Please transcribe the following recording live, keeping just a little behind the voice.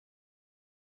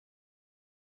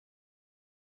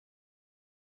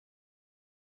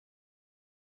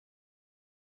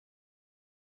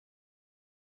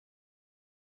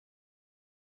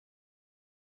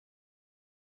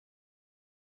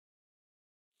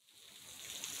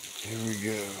Here we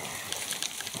go.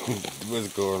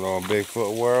 What's going on,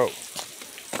 Bigfoot world?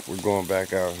 We're going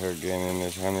back out here again in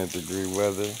this 100-degree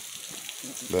weather.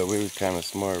 But we was kind of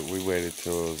smart. We waited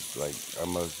till it was like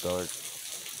almost dark.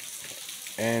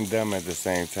 And dumb at the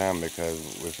same time because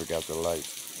we forgot the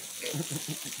lights.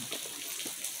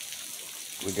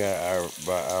 We got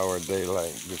about hour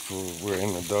daylight before we're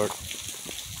in the dark.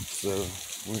 So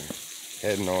we're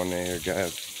heading on in here,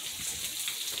 guys.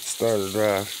 Start the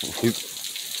drive.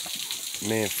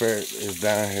 Me and Ferret is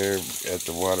down here at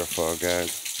the waterfall,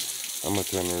 guys. I'm gonna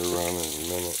turn it around in a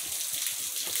minute.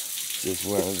 Just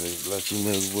wanted to let you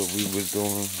know what we was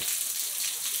doing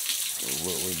and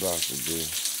what we about to do.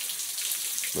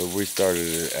 But we started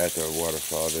it at the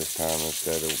waterfall this time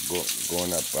instead of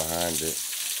going up behind it.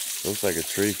 Looks like a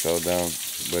tree fell down,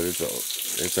 but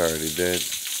it's already dead.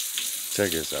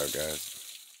 Check this out, guys.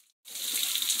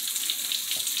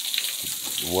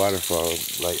 The waterfall,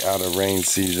 like out of rain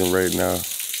season right now.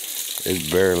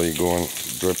 It's barely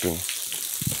dripping.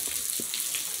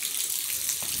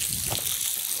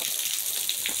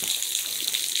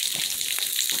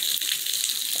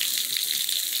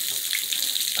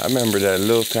 I remember that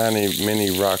little tiny mini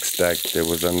rock stack that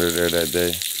was under there that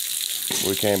day.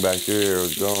 We came back through here, it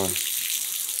was gone.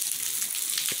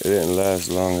 It didn't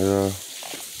last long at all.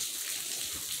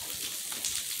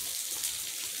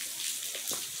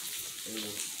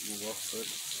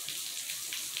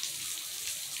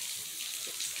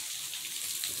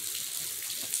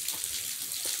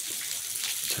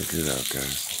 Check it out,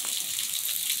 guys.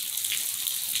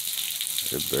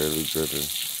 It's barely dripping.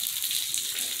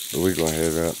 But we're gonna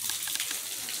head up.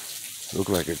 Look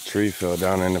like a tree fell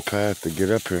down in the path to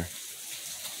get up here.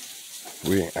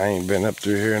 I ain't been up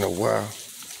through here in a while.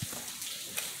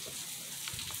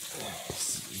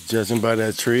 Judging by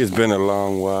that tree, it's been a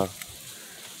long while.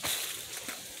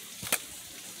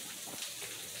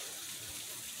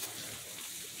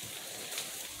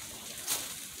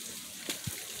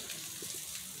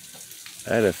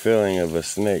 I had a feeling of a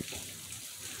snake.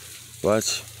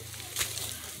 Watch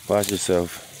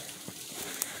yourself.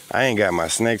 I ain't got my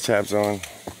snake traps on.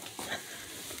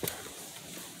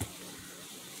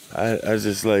 I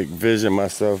just like vision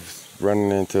myself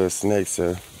running into a snake,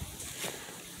 so.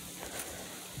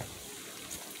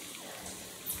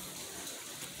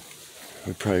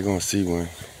 We're probably gonna see one.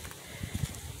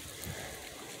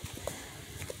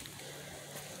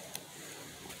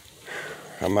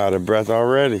 I'm out of breath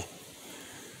already.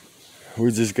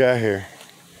 We just got here.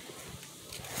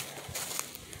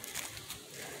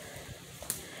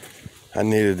 I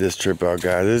needed this trip out,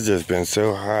 guys. It's just been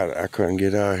so hot, I couldn't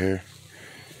get out here.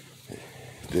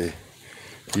 The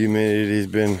humidity's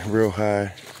been real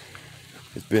high.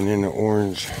 It's been in the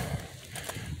orange.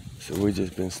 So we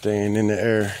just been staying in the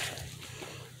air,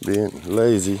 being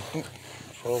lazy.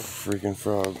 Freaking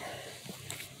frog.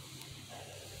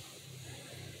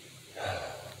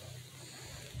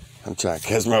 I'm trying to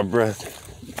catch my breath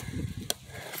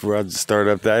before I start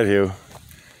up that hill.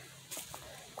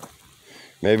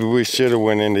 Maybe we should have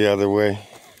went in the other way.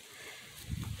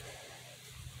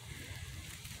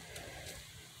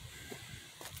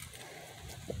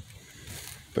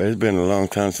 But it's been a long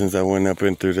time since I went up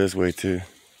and through this way too.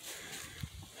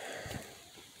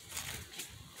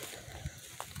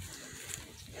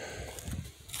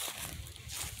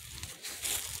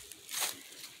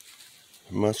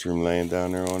 Mushroom laying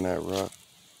down there on that rock.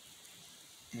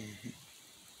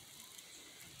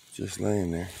 Just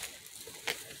laying there.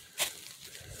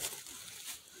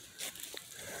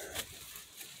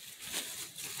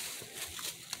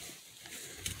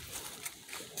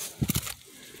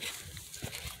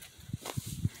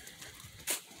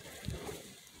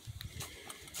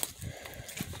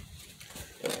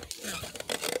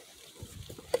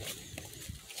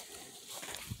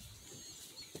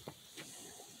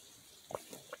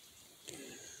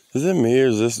 Is it me or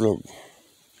does this look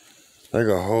like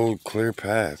a whole clear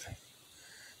path?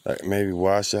 Like maybe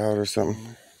washout or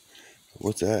something?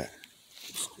 What's that?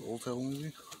 Skull tail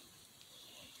maybe?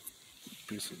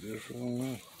 Piece of dish, I don't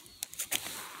know.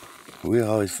 We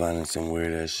always finding some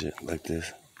weird ass shit like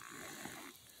this.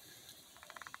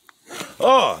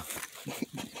 Oh!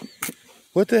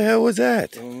 What the hell was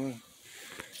that? I don't know.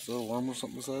 Is that a worm or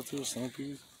something beside it? A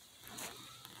centipede?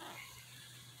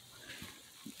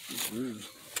 It's weird.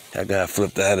 I gotta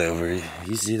flip that over.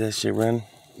 You see that shit running?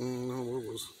 No, what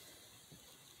was?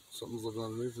 Something's looking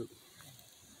underneath it.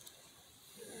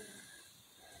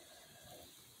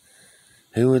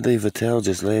 Who would leave a tail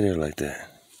just lay there like that?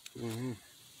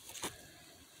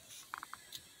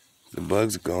 The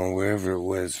bug's gone wherever it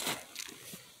was.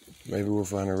 Maybe we'll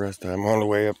find the rest of them on the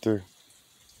way up there.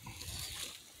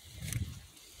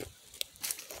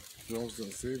 Drones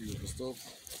didn't save you and stuff.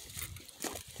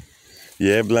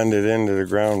 Yeah, it blended into the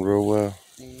ground real well.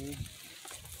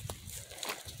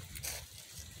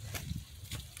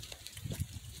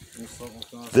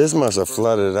 This must have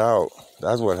flooded out.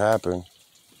 That's what happened.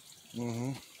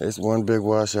 It's one big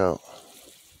washout.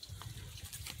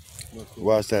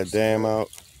 Wash that dam out.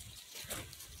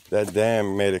 That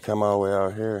dam made it come all the way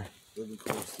out here. That'd be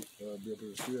cool to be up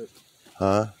here to see it.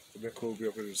 Huh? It'd be cool to be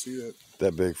up here to see it.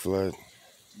 That big flood.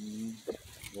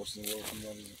 Watching the water from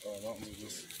down these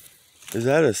mountains. Is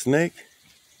that a snake?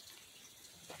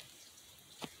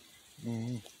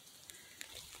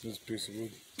 This piece of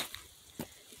wood.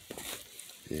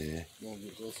 Yeah. Won't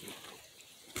get closer.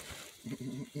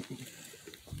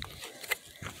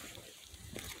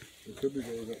 It could be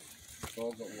there that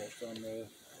dog got washed down there.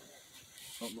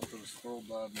 Something up to the squirrel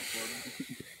died in the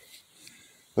flood.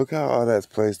 Look how all that's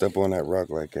placed up on that rock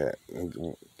like that.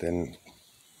 And then,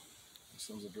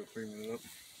 Sounds like they're cleaning it up.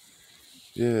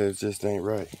 yeah, it just ain't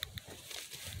right.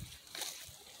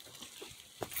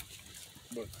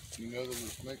 But you know, there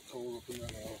was snake holes up in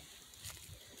that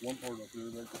one part up there.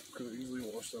 They could have easily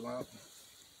washed them out.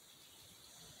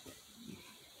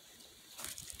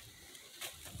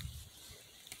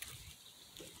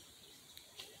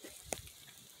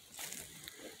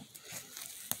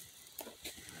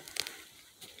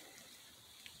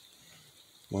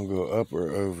 We'll go up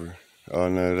or over. Oh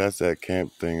no, that's that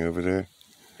camp thing over there.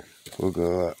 We'll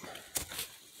go up.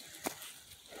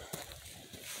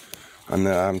 I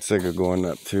know I'm sick of going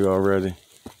up too already,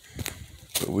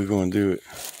 but we're gonna do it.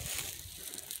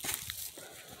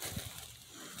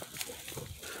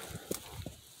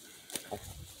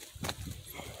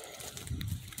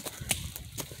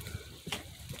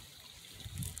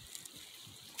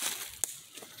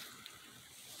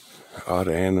 All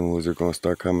the animals are gonna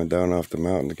start coming down off the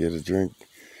mountain to get a drink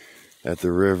at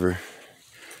the river.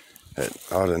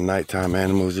 All the nighttime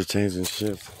animals are changing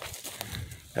shifts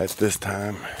at this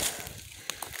time.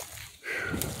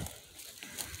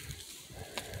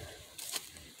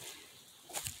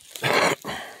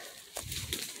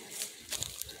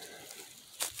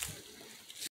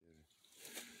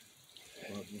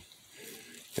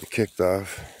 It kicked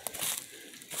off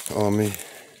on me.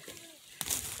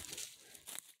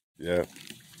 Yep.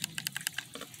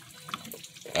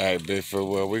 Alright, Bigfoot,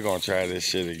 well, we're gonna try this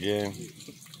shit again.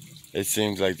 It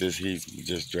seems like this heat's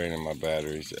just draining my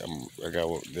batteries. I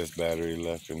got this battery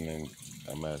left and then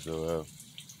I might as well.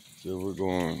 So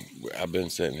I've been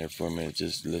sitting here for a minute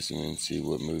just listening and see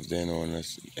what moved in on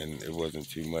us, and it wasn't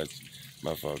too much.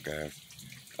 My fault, guys.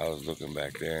 I was looking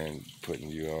back there and putting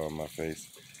you all on my face,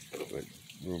 but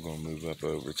we're gonna move up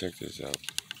over. Check this out.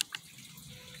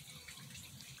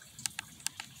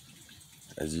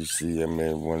 As you see, I'm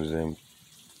in one of them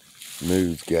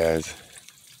moods, guys.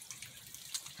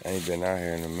 I ain't been out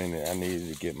here in a minute. I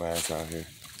needed to get my ass out here,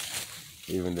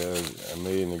 even though it's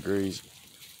 1,000,000 degrees.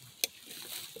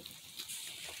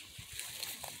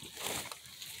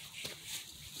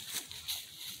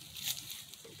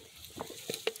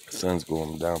 The sun's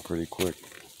going down pretty quick.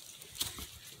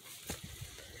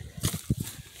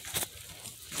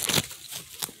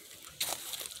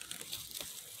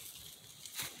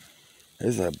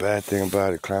 There's a bad thing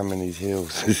about it, climbing these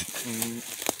hills.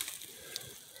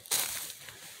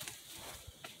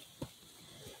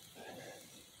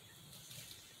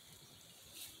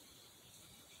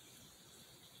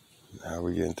 How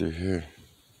we getting through here?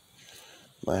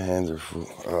 My hands are full.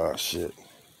 Oh shit.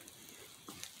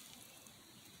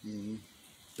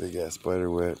 Big ass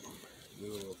spider web.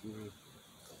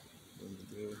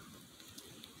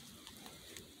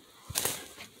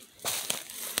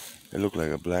 It looked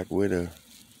like a black widow.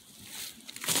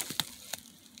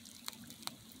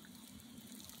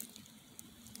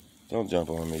 Don't jump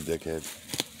on me, dickhead.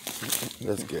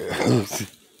 Let's go.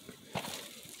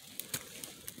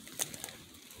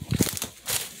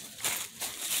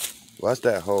 Watch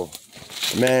that hole.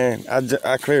 Man,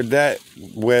 I cleared that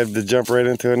web to jump right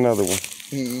into another one.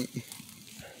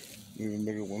 Even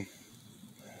bigger one.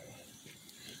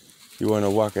 You want to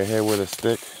walk ahead with a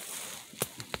stick?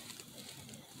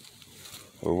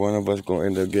 Or one of us gonna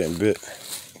end up getting bit.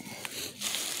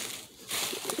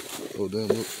 Oh damn,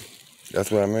 look.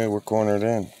 That's what I mean, we're cornered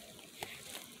in.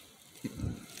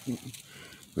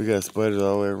 We got spiders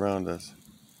all the way around us.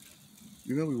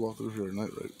 You know we walk through here at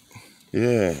night, right?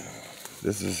 Yeah,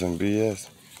 this is some BS.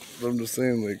 But I'm just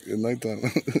saying, like, at nighttime,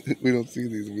 we don't see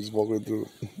these, we just walk right through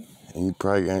it. And you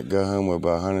probably can't go home with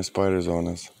about 100 spiders on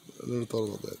us. I never thought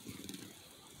about that.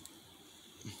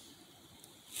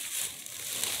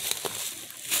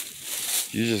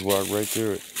 You just walk right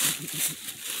through it.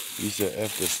 You said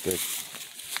F the stick.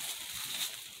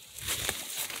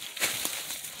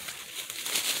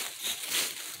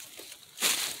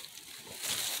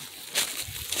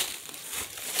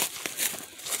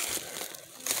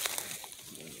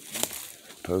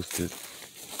 posted.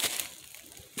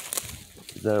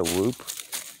 Is that a whoop?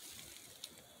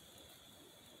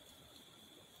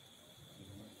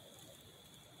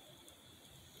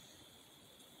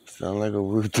 Sound like a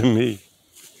whoop to me.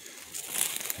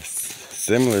 It's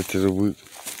similar to the whoop.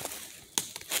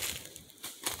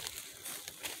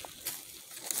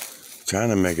 Trying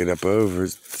to make it up over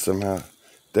somehow.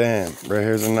 Damn, right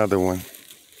here's another one.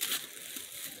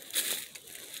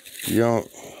 You're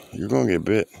gonna get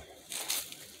bit.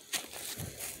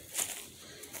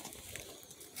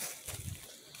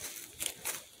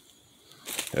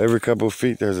 Every couple of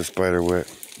feet there's a spider web.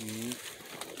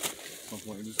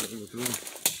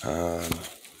 I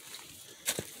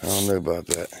don't know about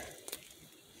that.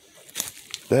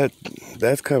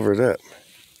 That's covered up.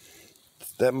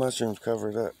 That mushroom's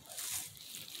covered up.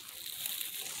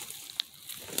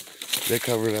 They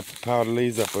covered up, piled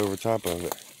leaves up over top of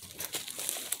it.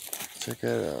 Check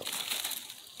that out.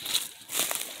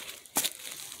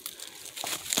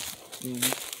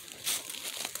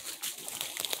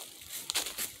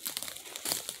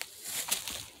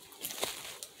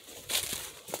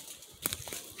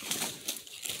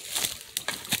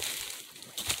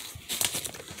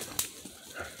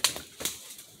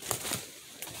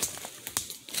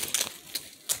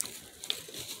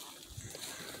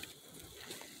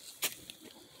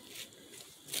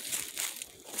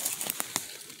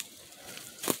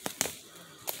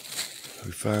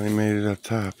 We finally made it up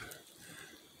top.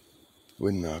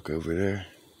 Wood knock over there.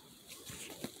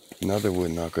 Another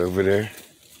wood knock over there.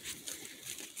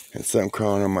 And something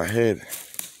crawling on my head.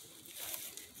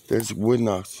 There's wood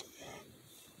knocks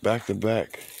back to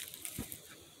back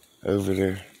over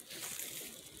there.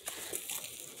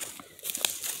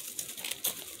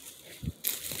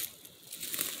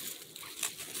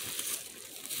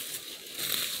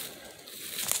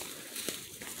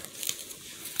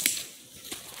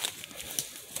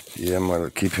 Yeah, I'm gonna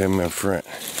keep him in front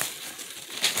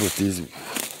with these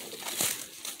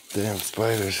damn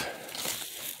spiders.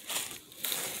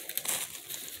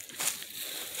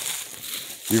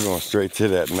 You're going straight to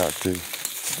that knock too.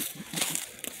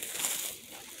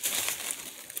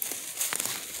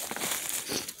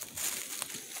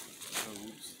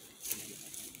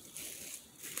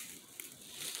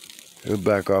 He'll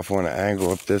back off on an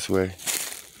angle up this way.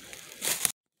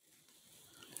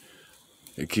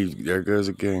 There goes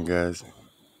again, guys.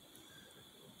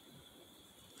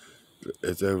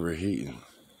 It's overheating.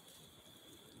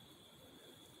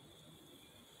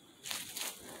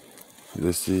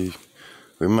 Let's see.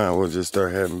 We might as well just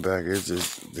start heading back. It's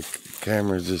just, the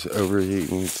camera's just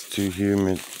overheating. It's too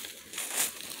humid.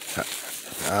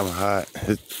 I'm hot.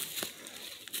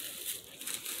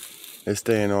 It's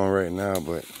staying on right now,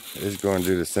 but it's going to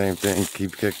do the same thing.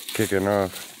 Keep kicking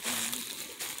off.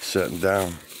 Shutting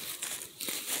down.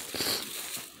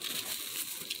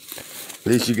 At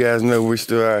least you guys know we're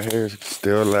still out here,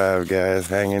 still alive, guys,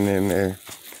 hanging in there.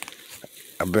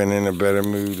 I've been in a better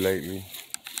mood lately.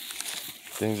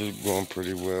 Things are going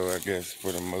pretty well, I guess,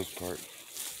 for the most part.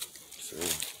 So,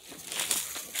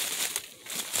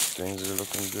 things are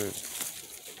looking good.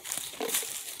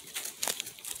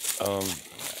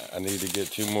 I need to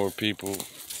get 2 more people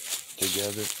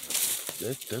together.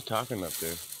 They're talking up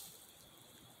there.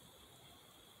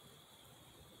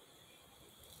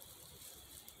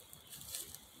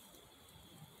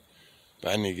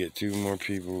 I need to get 2 more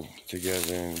people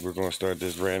together, and we're gonna start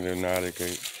this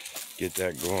Randonautica, get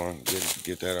that going,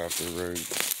 get that off the road.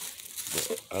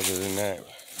 But other than that,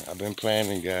 I've been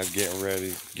planning, guys, getting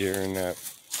ready, gearing up,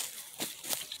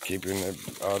 keeping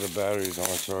all the batteries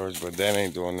on charge, but that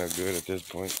ain't doing no good at this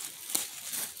point.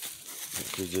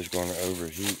 It's just gonna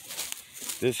overheat.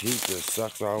 This heat just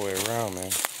sucks all the way around,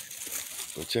 man.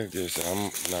 So check this out.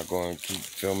 I'm not gonna keep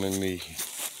filming me.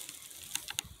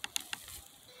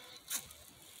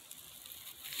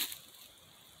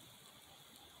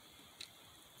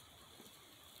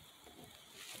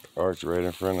 Arch right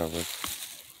in front of us.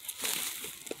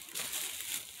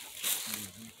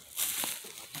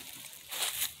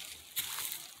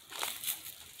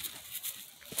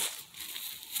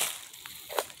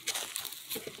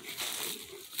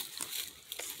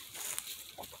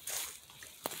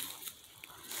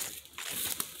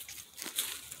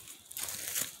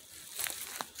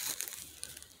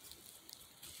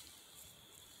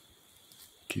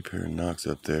 Keep hearing knocks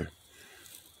up there.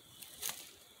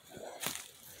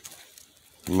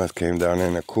 He must came down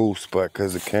in a cool spot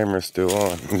because the camera's still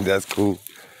on. That's cool.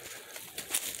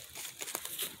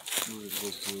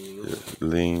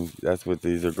 Lean. That's what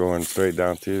these are going straight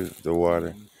down to, the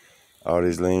water. All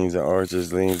these leans and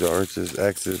arches,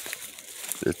 X's,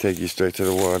 they take you straight to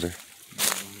the water.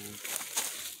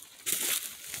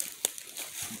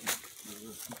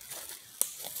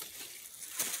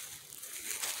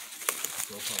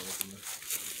 so I'll probably look in there.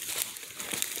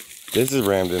 This is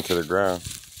rammed into the ground.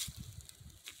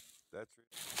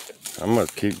 I'm gonna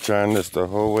keep trying this the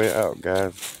whole way out,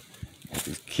 guys.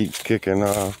 Just keep kicking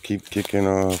off, keep kicking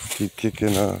off, keep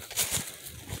kicking off.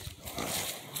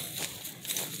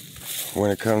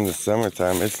 When it comes to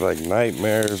summertime, it's like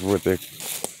nightmares with the...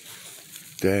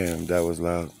 Damn, that was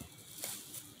loud.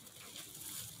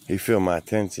 He feel my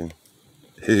attention.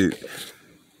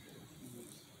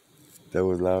 That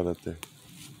was loud up there.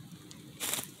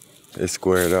 It's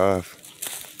squared off.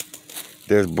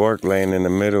 There's bark laying in the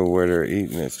middle where they're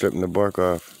eating it, stripping the bark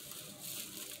off.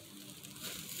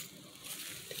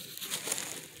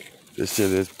 This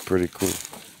shit is pretty cool.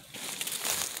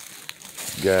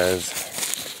 Guys,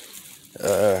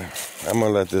 I'm gonna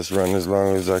let this run as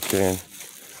long as I can.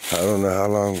 I don't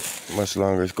know much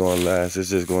longer it's gonna last.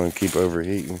 It's just gonna keep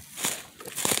overheating.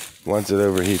 Once it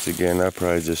overheats again, I'll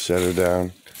probably just shut it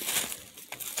down.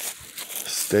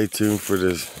 Stay tuned for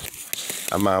this.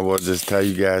 I might as well just tell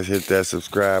you guys, hit that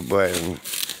subscribe button.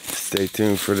 Stay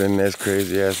tuned for the next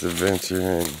crazy ass adventure,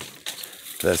 and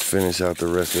let's finish out the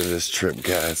rest of this trip,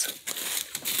 guys.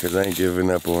 Cause I ain't giving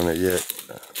up on it yet.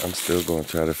 I'm still gonna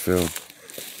try to film.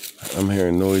 I'm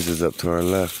hearing noises up to our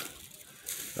left.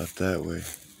 Up that way.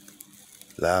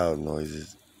 Loud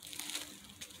noises.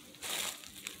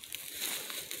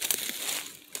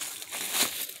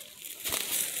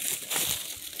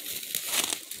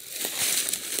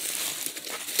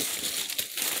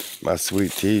 My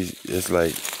sweet tea is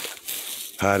like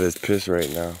hot as piss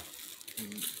right now.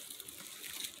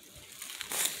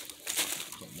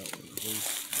 Cutting that one,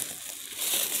 please.